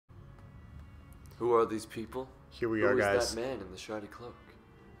Who are these people? Here we are, guys. Who is that man in the shiny cloak?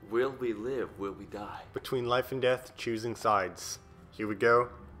 Will we live? Will we die? Between life and death, choosing sides. Here we go.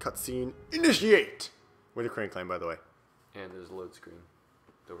 Cutscene initiate! With a crank line, by the way. And there's a load screen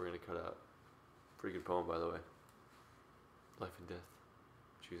that we're gonna cut out. Pretty good poem, by the way. Life and death.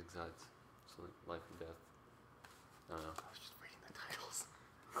 Choosing sides. So life and death. I don't know. I was just reading the titles.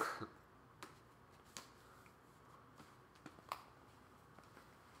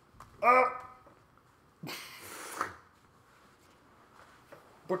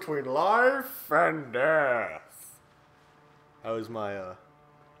 Between life and death. That was my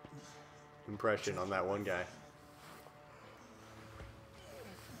impression on that one guy.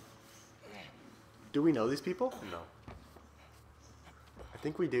 Do we know these people? No. I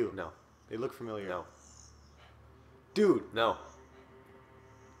think we do. No. They look familiar. No. Dude. No.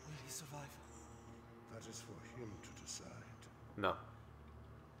 Will he survive? That is for him to decide. No.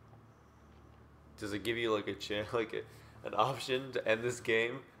 Does it give you like a chance, like an option to end this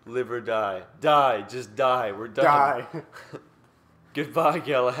game? Live or die. Die. Just die. We're done. Die. Goodbye,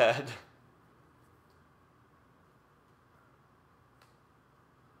 Galahad.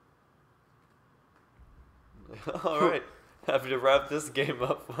 Alright. Happy to wrap this game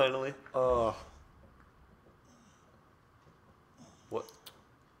up finally. What?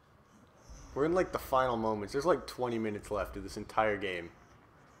 We're in like the final moments. There's like 20 minutes left of this entire game.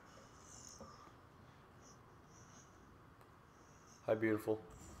 Hi, beautiful.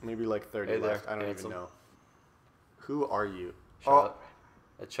 Maybe like 30 Hey there, left. I don't handsome. even know. Who are you? Shia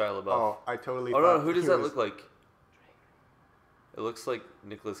LaBeouf. Oh, I totally. Oh no, thought who does he that was- look like? It looks like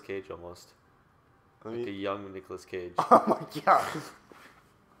Nicolas Cage almost. Let Like a me- young Nicolas Cage. Oh my god.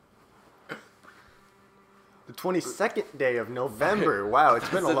 The 22nd day of November. Wow, it's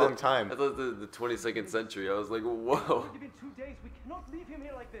been a long time. I thought the 22nd century. I was like, whoa. Within 2 days, we cannot leave him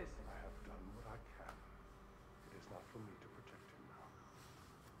here like this. I have done what I can. It is not for me to protect him now.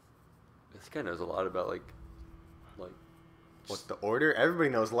 This guy knows a lot about like. What, the Order? Everybody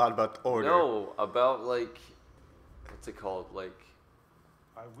knows a lot about the Order. No, about like, what's it called? Like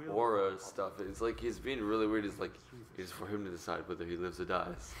I will. aura stuff. It's like he's being really weird. It's like it's for him to decide whether he lives or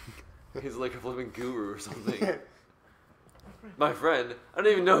dies. He's like a flipping guru or something. My friend, I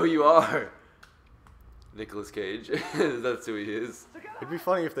don't even know who you are. Nicolas Cage. That's who he is. It'd be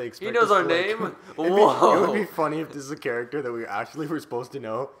funny if they expect He knows us our to, like- name? It Whoa. would be funny if this is a character that we actually were supposed to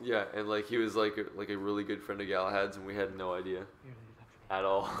know. Yeah, and like he was like a really good friend of Galahad's, and we had no idea at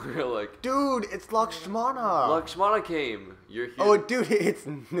all. We were like, Dude, it's Lakshmana. Lakshmana came. You're here. Oh, dude, it's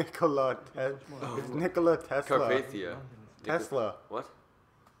Nikola. It's Nikola Tesla. Carpathia. Tesla. What?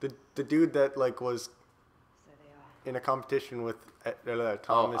 The dude that like was So they are. in a competition with Oh,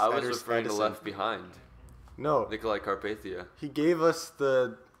 Thomas I was Edison. referring to Left Behind. No, Nikolai Carpathia. he gave us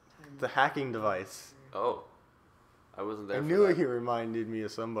the hacking device. Oh, I wasn't there. I for knew that. he reminded me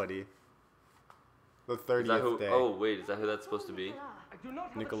of somebody. The Is that 30th who? day. Oh wait, is that who that's supposed to be? I do not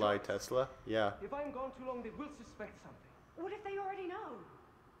have Nikolai a choice. Tesla? Yeah. If I'm gone too long, they will suspect something. What if they already know?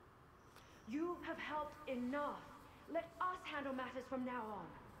 You have helped enough. Let us handle matters from now on.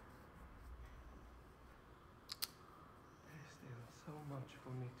 There is still so much for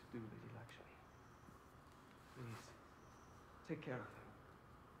me to do, Lady Lakshmi. Please, take care of him.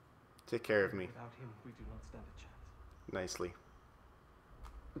 Take care of me. Without him, we do not stand a chance. Nicely.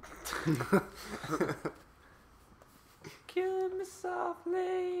 Kill me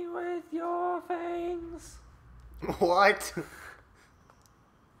softly with your fangs. What?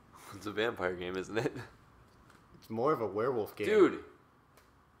 It's a vampire game, isn't it? It's more of a werewolf game. Dude,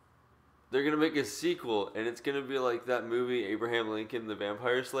 they're gonna make a sequel, and it's gonna be like that movie Abraham Lincoln, the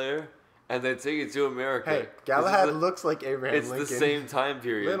Vampire Slayer, and they take it to America. Hey, This is Galahad the- looks like Abraham It's Lincoln. the same time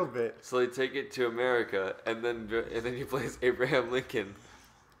period. Little bit. So they take it to America, and then he plays Abraham Lincoln.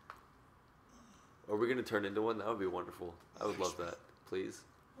 Are we gonna turn into one? That would be wonderful. I would love that. Please.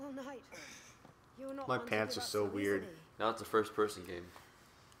 All night. You're not My one to pants give are up so weird. easily. Now it's a first-person game.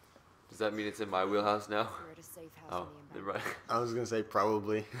 Does that mean it's in my wheelhouse now? We're at a safe house Oh, on the never mind. I was gonna say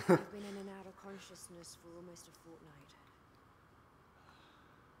probably. I've been in and out of consciousness for almost a fortnight.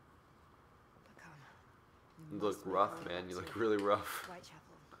 But come. You look rough, man. You look really rough. Whitechapel.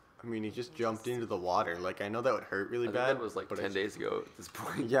 I mean, he just jumped into the water. Like, I know that would hurt really I think bad. that was like but 10 it's- days ago at this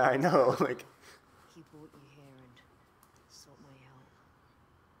point. Yeah, I know. Like, He brought you here and sought my help.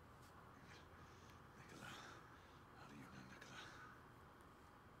 Nicola. How do you know Nicola?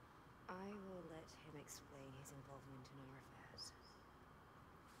 I will let him explain his involvement in our affairs.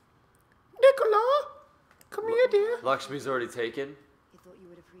 Nicola, come here, dear. Lakshmi's already taken. He thought you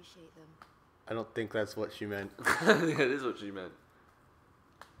would appreciate them. I don't think that's what she meant. That is what she meant.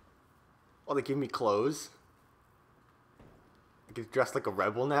 Oh, they give me clothes. I get dressed like a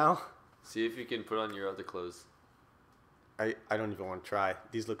rebel now. See if you can put on your other clothes. I don't even want to try.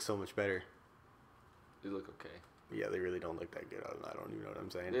 These look so much better. You look okay. Yeah, they really don't look that good. I don't even know what I'm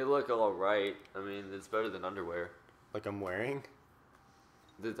saying. They look alright. I mean, it's better than underwear. Like I'm wearing?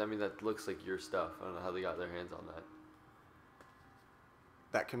 I mean, that looks like your stuff. I don't know how they got their hands on that.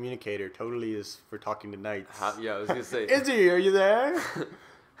 That communicator totally is for talking to knights. Yeah, I was gonna say. Izzy, are you there?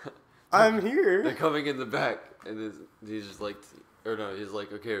 I'm here. They're coming in the back, and he's just like, or no, he's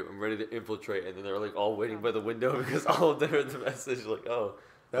like, okay, I'm ready to infiltrate, and then they're like all waiting by the window because all of them heard the message, like, oh,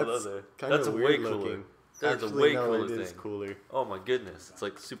 hello That's there. kind That's of way weird cooler. looking. That's Actually, a way no, cooler it thing. is cooler. Oh my goodness, it's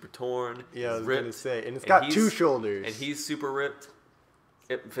like super torn. Yeah, I was ripped, gonna say, and it's got he's- 2 shoulders. and he's super ripped.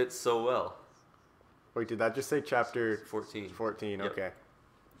 It fits so well. Wait, did that just say chapter 14. 14? Yep. Okay.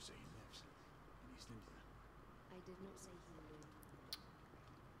 You say he lives in East India. I did not say he lived.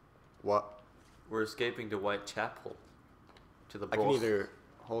 What? We're escaping to Whitechapel. To the I can brothel. either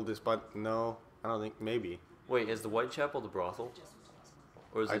hold this button. No, I don't think. Maybe. Wait, is the Whitechapel the brothel?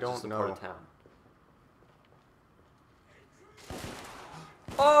 Or is it I just a don't part know. of town?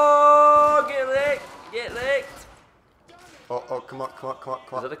 Oh, get licked! Get licked! Oh, come on, come on, come on, Is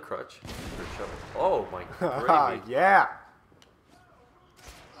come that a crutch? Or a shovel? Oh my on. gravy. Yeah.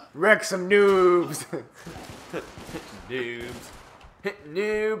 Wreck some noobs. Noobs.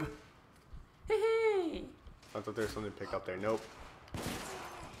 Noob. Hey. I thought there was something to pick up there. Nope.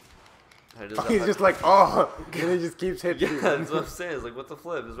 How does that He's just like, oh, and he just keeps hitting yeah, you. that's what I'm saying. It's like, what the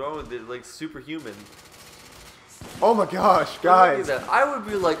flip is wrong with it? Like, superhuman. Oh my gosh, Look at guys. that. I would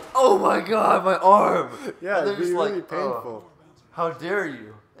be like, oh my god, my arm. Yeah, and they're it'd be just really like, painful. "Oh, how dare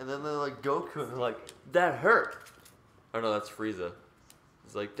you? And then they're like Goku, and they're like, that hurt. Oh no, that's Frieza.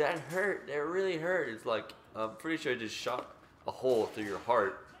 It's like, that hurt. That really hurt. It's like, I'm pretty sure I just shot a hole through your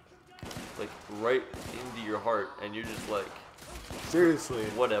heart, like right into your heart, and you're just like, Seriously.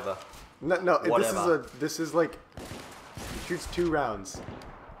 whatever. No, Whatever. this is like, it shoots 2 rounds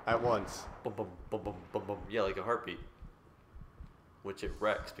at once. Bum, bum, bum, bum, bum, bum. Yeah, like a heartbeat. Which it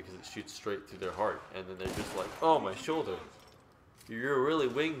wrecks because it shoots straight through their heart, and then they're just like, oh, my shoulder. You really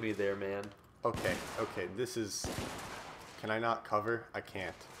winged me there, man. Okay, this is, can I not cover? I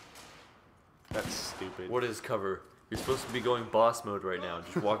can't. That's stupid. What is cover? You're supposed to be going boss mode right now,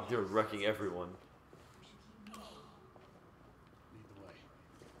 just walking through and wrecking everyone. Lead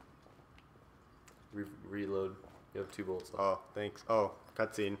the way. Reload. You have 2 bullets left. Oh, thanks. Oh,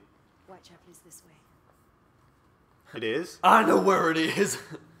 cutscene. Whitechapel is this way. It is? I know where it is!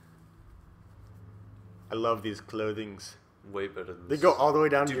 I love these clothings. Way better than They this go all the way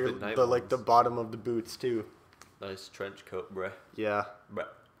down to stupid night the like the ones. bottom of the boots too. Nice trench coat, bruh. Yeah, Bruh.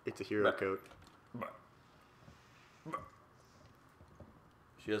 it's a hero Right. coat. Bruh. Bruh.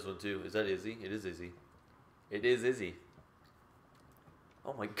 She has one too. Is that Izzy? It is Izzy. It is Izzy.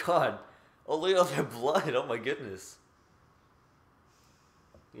 Oh my god. Oh, look at all that blood. Oh my goodness.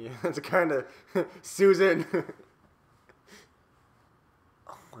 Yeah, it's kind of Susan.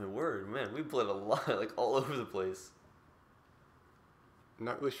 Oh my word, man. We bled a lot, like all over the place.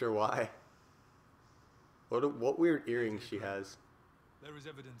 Not really sure why. What weird earrings she has. There is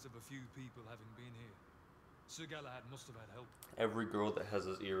evidence of a few people having been here. Sir Galahad must have had help. Every girl that has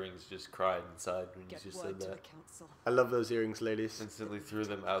those earrings just cried inside when you Get just word said to the that. council. I love those earrings, ladies. Instantly threw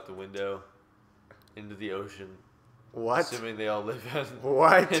them out the window into the ocean. What? Assuming they all live in,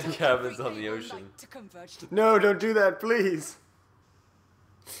 What? in cabins on the ocean. To converge to No, don't do that, please.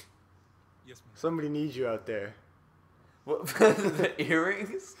 Yes, ma'am. Somebody needs you out there. What? The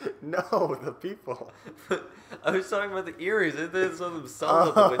earrings? No, the people. I was talking about the earrings. I didn't saw themselves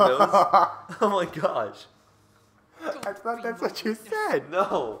out the windows. Oh my gosh. I thought that's what you said.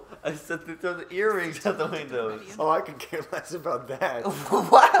 No, I said they throw the earrings out the windows. Oh, I could care less about that.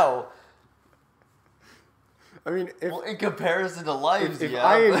 Wow. I mean, if Well, in comparison to lives, if yeah.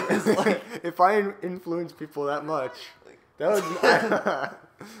 I but it's like, if I influence people that much, that would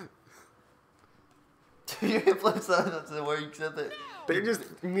you influenced that to where you said that they just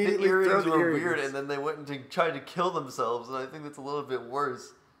the immediately throw earrings the were earrings. weird, and then they went and tried to kill themselves, and I think that's a little bit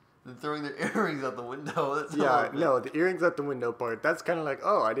worse than throwing their earrings out the window. That's a Yeah, little bit- no, the earrings out the window part, that's kind of like,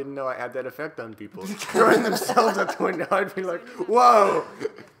 oh, I didn't know I had that effect on people. Throwing themselves out the window, I'd be like, whoa!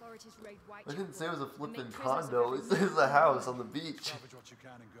 authorities raid I Whitechapel. didn't say it was a and flipping make prisoners of condo. It every says a house on the beach. Salvage what you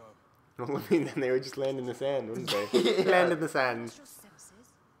can and go. Well, I mean, then they would just land in the sand, wouldn't they? Yeah. Land in the sand. Your senses.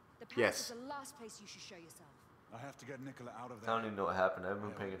 The palace Yes. is the last place you should show yourself. I have to get Nicola out of I there. don't even know what happened. I haven't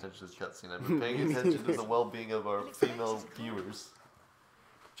been paying attention to this cutscene. I've been paying attention to the well-being of our female viewers.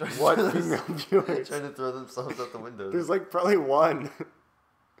 Trying to What throw female them- viewers? Trying to throw themselves out the windows. There's like probably one.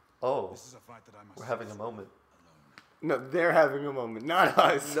 Oh, This is a fight that I must we're having a face moment. No, they're having a moment, not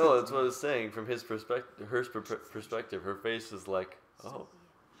us. No, that's what I was saying. From his perspective, perspective, her face is like, oh,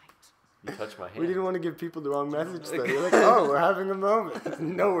 you touched my hand. We didn't want to give people the wrong message, though. They're like, oh, we're having a moment.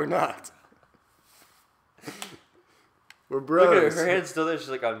 No, we're not. We're bros. Look at her, her hand's still there. She's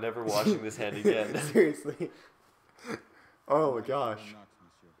like, I'm never washing this hand again. Seriously. Oh my gosh.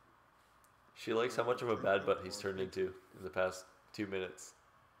 She likes how much of a bad butt he's turned into in the past 2 minutes.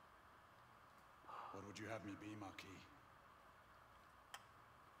 What would you have me be, Marquis?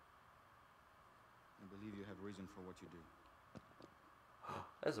 I believe you have reason for what you do.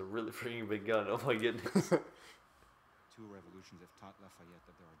 That's a really freaking big gun. Oh my goodness. 2 revolutions have taught Lafayette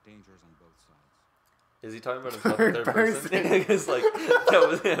that there are dangers on both sides. Is he talking about himself in third person? It's like, that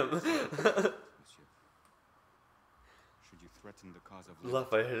was him. Monsieur, should you threaten the cause of liberty,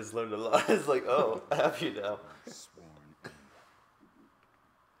 Lafayette has learned a lot. It's like, oh, I have you now. sworn enemy.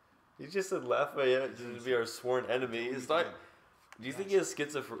 You just said Lafayette to be our sworn enemy. It's not. Do you think he has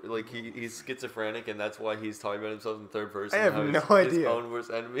he's schizophrenic and that's why he's talking about himself in third person? I have how no he's idea. His own worst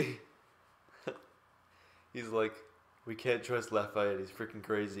enemy. He's like, we can't trust Lafayette. He's freaking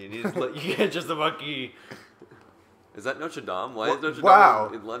crazy, and he's like, you can't trust the monkey. Is that Notre Dame? Why is Notre Dame Wow.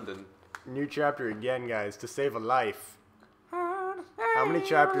 in London? New chapter again, guys, to save a life. How many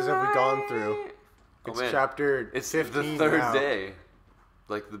chapters have we gone through? It's man. chapter It's 15 the third now. day,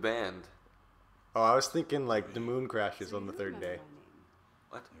 like the band. Oh, I was thinking like the moon crashes on the third day.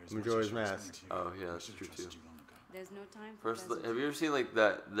 What? There is much Majora's assurance Mask. coming to you. Oh yeah, I that's should true have too. trusted you long ago. There's no time for First, have you ever seen like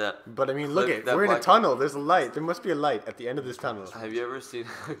that? But I mean, look clip, at that we're in a black- tunnel. There's a light. There must be a light at the end of this tunnel. Have you ever seen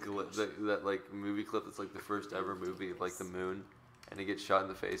that like movie clip that's like the first ever movie of like the moon, and he gets shot in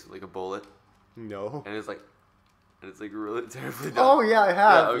the face with like a bullet, No. and it's like really terribly done. Oh yeah, I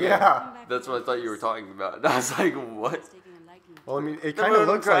have. okay. Yeah. That's what I thought you were talking about. And I was like, what? Well, I mean, it The kind of moon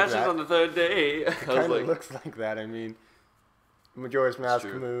looks like crashes that. on the third day. I was Kind of like, looks like that. I mean, Majora's Mask,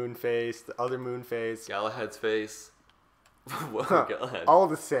 true. moon face, the other moon face. Galahad's face. Whoa, Huh. Galahad. All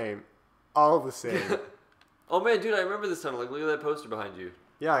the same. All the same. Oh man, dude, I remember this tunnel. Like, look at that poster behind you.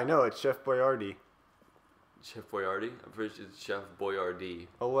 Yeah, I know. It's Chef Boyardee. Chef Boyardee? I'm pretty sure it's Chef Boyardee.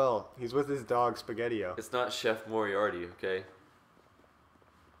 Oh well, he's with his dog Spaghettio. It's not Chef Moriarty, okay?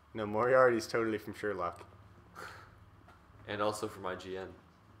 No, Moriarty's totally from Sherlock. And also from IGN.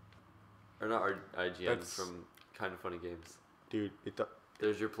 Or not IGN, That's- from Kind of Funny Games. Dude,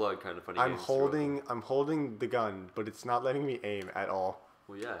 There's your plug, Kind of Funny I'm Games. I'm holding the gun, but it's not letting me aim at all.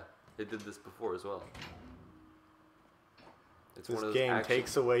 Well, yeah, they did this before as well. It's This one of those game action-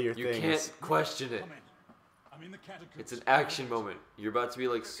 takes away your You things. can't question it. Come in. I'm in the catacombs. It's an action moment. You're about to be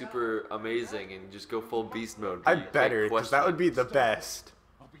like super amazing and just go full beast mode. I but you can't better, because question that it. would be the best.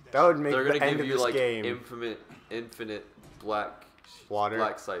 I'll be there. That would make They're the gonna end give of you this like game. infinite black Water.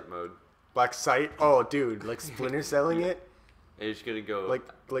 black sight mode, Black Sight. Oh, dude, like Splinter selling it, and you're just gonna go like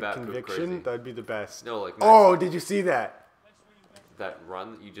batshit Conviction. crazy. That'd be the best. No, like Oh, did you see that? that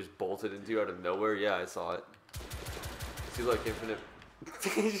run that you just bolted into out of nowhere. Yeah, I saw it. See, like infinite.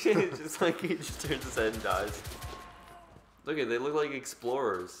 It's just like he just turns his head and dies. Look at they look like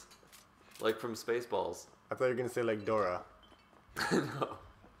explorers, like from Spaceballs. I thought you were gonna say like Dora. No.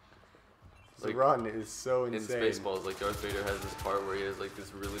 The Like, run is so in insane. Spaceballs, like Darth Vader has this part where he has like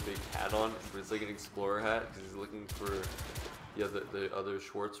this really big hat on, but it's like an explorer hat because he's looking for the other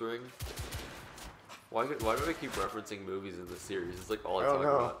Schwartz ring. Why do I keep referencing movies in this series? It's like all I I don't talk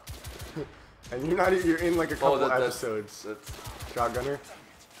know. about. And you're in like a couple that's- episodes. That's Shotgunner.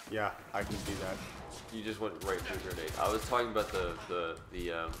 Yeah, I can see that. you just went right through a grenade. I was talking about the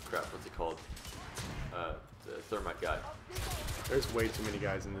crap. What's it called? The thermite guy. There's way too many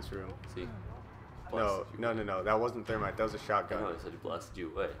guys in this room. See? No, Blasted you no. That wasn't thermite. That was a away. shotgun. No, I said he blasted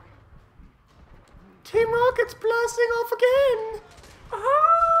you away. Team Rocket's blasting off again!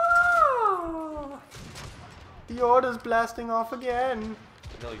 Ah! The Order's blasting off again.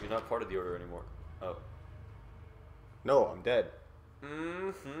 No, you're not part of the Order anymore. Oh. No, I'm dead.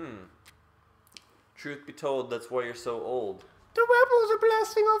 Mm-hmm. Truth be told, that's why you're so old. The rebels are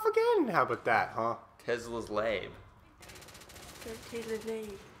blasting off again. How about that, huh? Tesla's lab.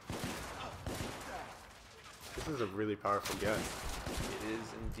 This is a really powerful gun. It is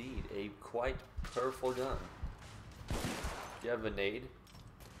indeed a quite powerful gun. Do you have a nade?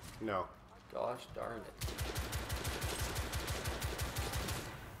 No. Gosh darn it.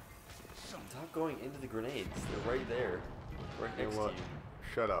 Stop going into the grenades. They're right there. Right You next know to what? you.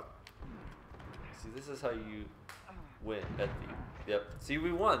 Shut up. See, this is how you win at the... Yep. See,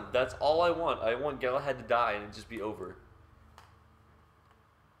 we won. That's all I want. I want Galahad to die and it just be over.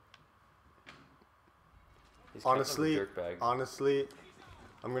 He's kind of a dirtbag. Honestly,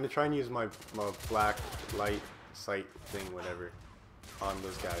 I'm gonna try and use my black light sight thing, whatever, on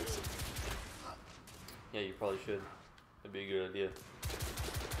those guys. Yeah, you probably should. That'd be a good idea.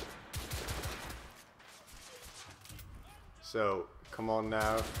 So, come on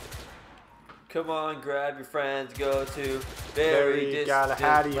now. Come on, grab your friends, go to very distant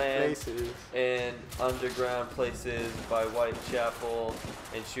Galahad lands places. and underground places by Whitechapel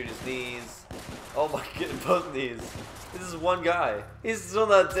and shoot his knees. Oh my god, both knees. This is one guy. He's still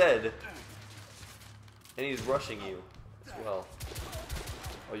not dead. And he's rushing you as well.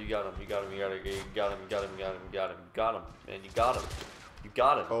 Oh, you got him, you got him, you got him, you got him, you got him, you got him, you got him, you got him, man, you got him. You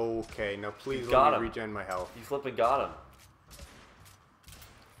got him. Okay, now please got let me him. regen my health. You flipping got him.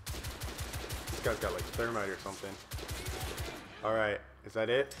 This guy's got like thermite or something. Alright, is that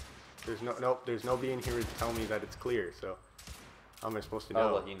it? There's nope, there's nobody in here to tell me that it's clear, so how am I supposed to know?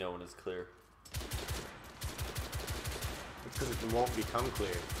 I'll let you know when it's clear. It's because it won't become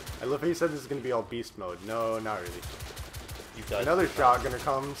clear. I love how you said this is going to be all beast mode. No, not really. You died. Another shotgunner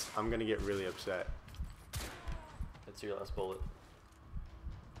comes, I'm going to get really upset. That's your last bullet.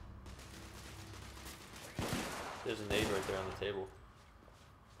 There's a nade right there on the table.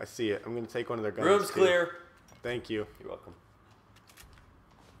 I see it. I'm going to take one of their guns. Room's too. clear. Thank you. You're welcome.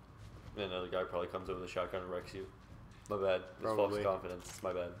 And another guy probably comes over with a shotgun and wrecks you. My bad. It's false Probably. confidence. It's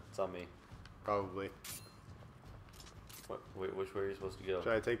my bad. It's on me. Probably. Wait, which way are you supposed to go?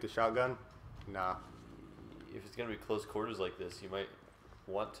 Should I take the shotgun? Nah. If it's gonna be close quarters like this, you might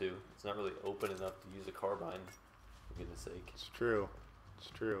want to. It's not really open enough to use a carbine. For goodness sake. It's true. It's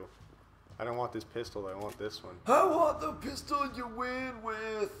true. I don't want this pistol. I want this one. I want the pistol you win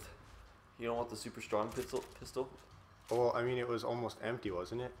with. You don't want the super strong pistol? Well, I mean, it was almost empty,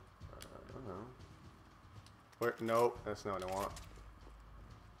 wasn't it? I don't know. Where? Nope, that's not what I want.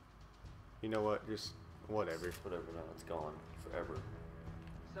 You know what? Just whatever. Whatever. Now it's gone forever.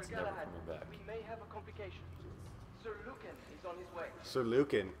 Sir It's never Galahad, coming back. we may have a complication. Sir Lucan is on his way. Sir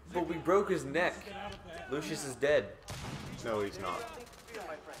Lucan. But we broke his neck. Lucius is dead. No, he's not. Nothing to fear,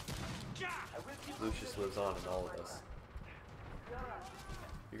 my friend. I will keep Lucius lives on in all of us.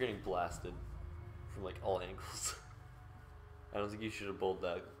 You're getting blasted from like all angles. I don't think you should have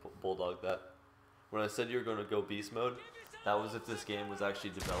bulldogged that. When I said you were going to go beast mode, that was if this game was actually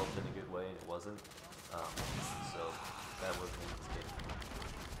developed in a good way, and it wasn't. So that wasn't in this game.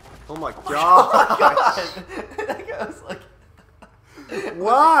 Oh my god! That guy was like,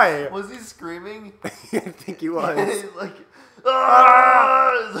 Why? was he screaming? I think he was. He's like,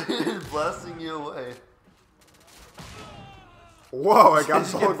 ah! He's blasting you away. Whoa, I got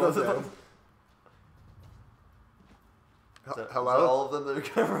Did you both get of both of them. them? Is that Hello? all of them that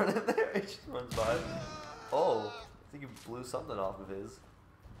are gonna run in there? He just runs by. Oh, I think you blew something off of his.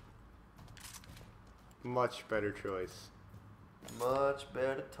 Much better choice. Much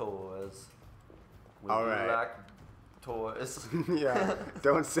better toys. We All do right. like toys. Yeah,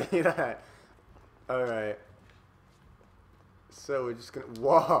 don't say that. Alright. So we're just gonna.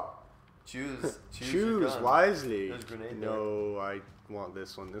 Whoa! Choose your Choose gun. wisely. There's a grenade No, I want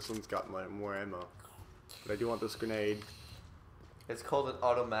this one. This one's got more ammo. But I do want this grenade. It's called an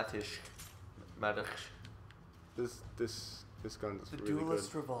automatic. This gun's The really good.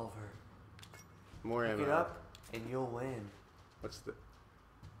 duelist revolver. More Pick ammo. it up and you'll win. What's the?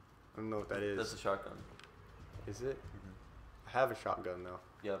 I don't know what that is. That's a shotgun. Is it? I have a shotgun though.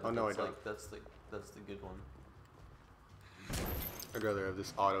 Yeah, but Oh, no, that's I like, that's the good one. I'd rather have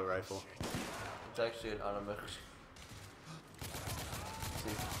this auto rifle. It's actually an automatic.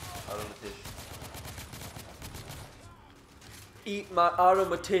 See, automatic. Eat my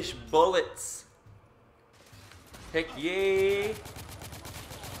automatic bullets. Heck yeah!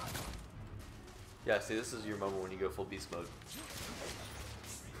 Yeah, see, this is your moment when you go full beast mode.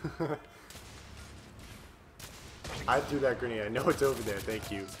 I threw that grenade. I know it's over there.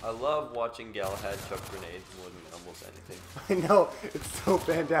 Thank you. I love watching Galahad chuck grenades more than almost anything. I know. It's so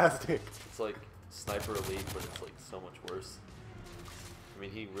fantastic. It's like Sniper Elite, but it's like so much worse. I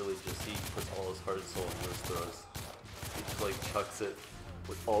mean, he really just, he puts all his heart and soul into those throws. He just like chucks it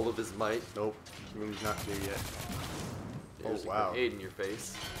with all of his might. Nope. Room's not clear yet. There's Oh, wow. a grenade in your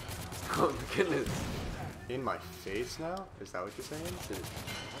face. Oh my goodness. In my face now? Is that what you're saying? Dude,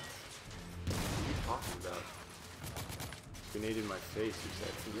 what are you talking about? Grenade in my face, you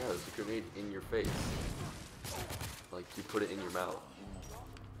said. Yeah, there's a grenade in your face. Like, you put it in your mouth.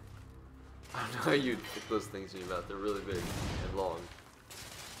 I don't know how you'd put those things in your mouth. They're really big and long.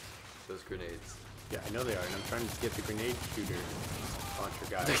 Those grenades. Yeah, I know they are, and I'm trying to get the grenade shooter launcher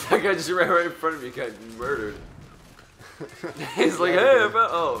guy. That guy just ran right in front of me, got murdered. He's like, hey,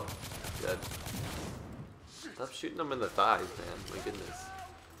 oh. Dead. Stop shooting them in the thighs, man. My goodness.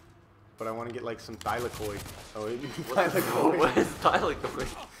 but I want to get like some thylakoid. Oh, Thylakoid. What is thylakoid?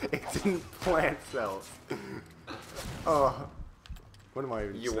 It's in plant cells. Oh, what am I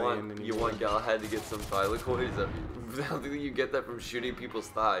even saying anymore? You want Galahad to get some thylakoid? Is that, I don't think you get that from shooting people's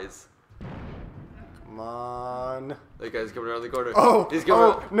thighs. Come on. That guy's coming around the corner. Oh, he's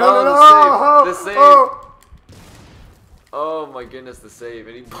coming. no, The save. Oh. Oh my goodness, the save,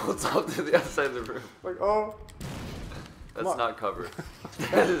 and he bolts off to the outside of the room. Like, oh. That's not covered.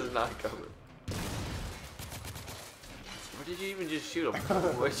 That is not covered. Why did you even just shoot him?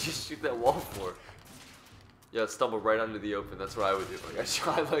 Why did you shoot that wall for? Yeah, stumble right onto the open. That's what I would do. Like I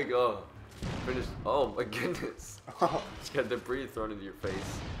shot like, oh, finish. Oh my goodness. Just got debris thrown into your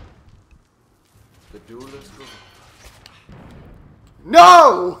face. The duelist.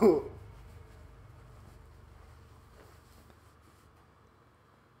 No!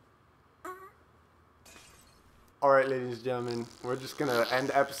 Alright, ladies and gentlemen, we're just gonna end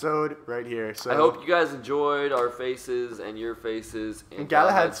the episode right here. So I hope you guys enjoyed our faces and your faces and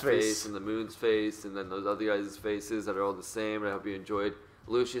Galahad's face and the moon's face and then those other guys' faces that are all the same. And I hope you enjoyed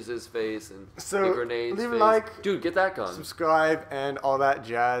Lucius's face and the grenade's leave face. a like, dude, get that gun. subscribe, and all that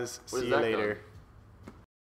jazz. What See is you that later. gun?